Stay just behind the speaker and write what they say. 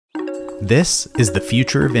This is the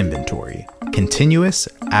future of inventory: continuous,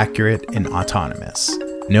 accurate, and autonomous.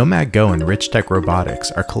 NomadGo and Richtech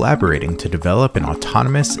Robotics are collaborating to develop an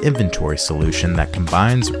autonomous inventory solution that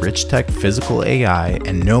combines Richtech Physical AI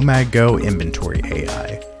and NomadGo Inventory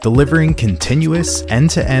AI, delivering continuous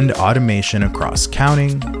end-to-end automation across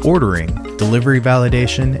counting, ordering, delivery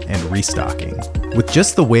validation, and restocking. With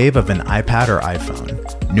just the wave of an iPad or iPhone,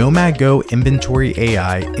 NomadGo Inventory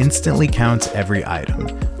AI instantly counts every item,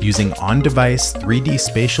 using on-device 3D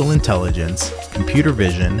spatial intelligence, computer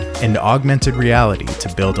vision, and augmented reality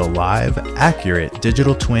to build a live, accurate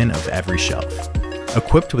digital twin of every shelf.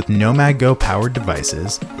 Equipped with NomadGo-powered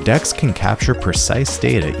devices, DEX can capture precise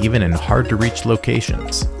data even in hard-to-reach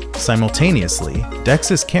locations. Simultaneously,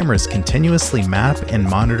 DEX's cameras continuously map and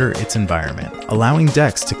monitor its environment, allowing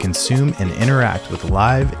DEX to consume and interact with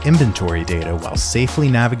live inventory data while safely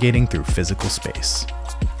navigating through physical space.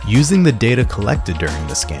 Using the data collected during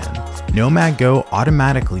the scan, NomadGo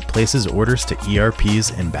automatically places orders to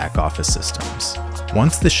ERPs and back-office systems.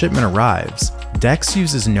 Once the shipment arrives, DEX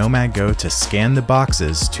uses NomadGo to scan the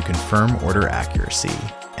boxes to confirm order accuracy,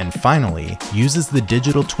 and finally, uses the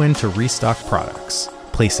digital twin to restock products,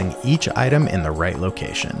 placing each item in the right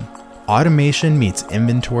location. Automation meets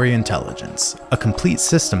inventory intelligence, a complete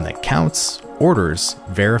system that counts, orders,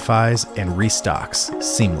 verifies, and restocks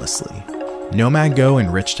seamlessly. NomadGo and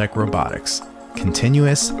Richtech Robotics: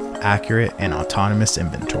 continuous, accurate, and autonomous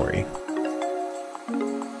inventory.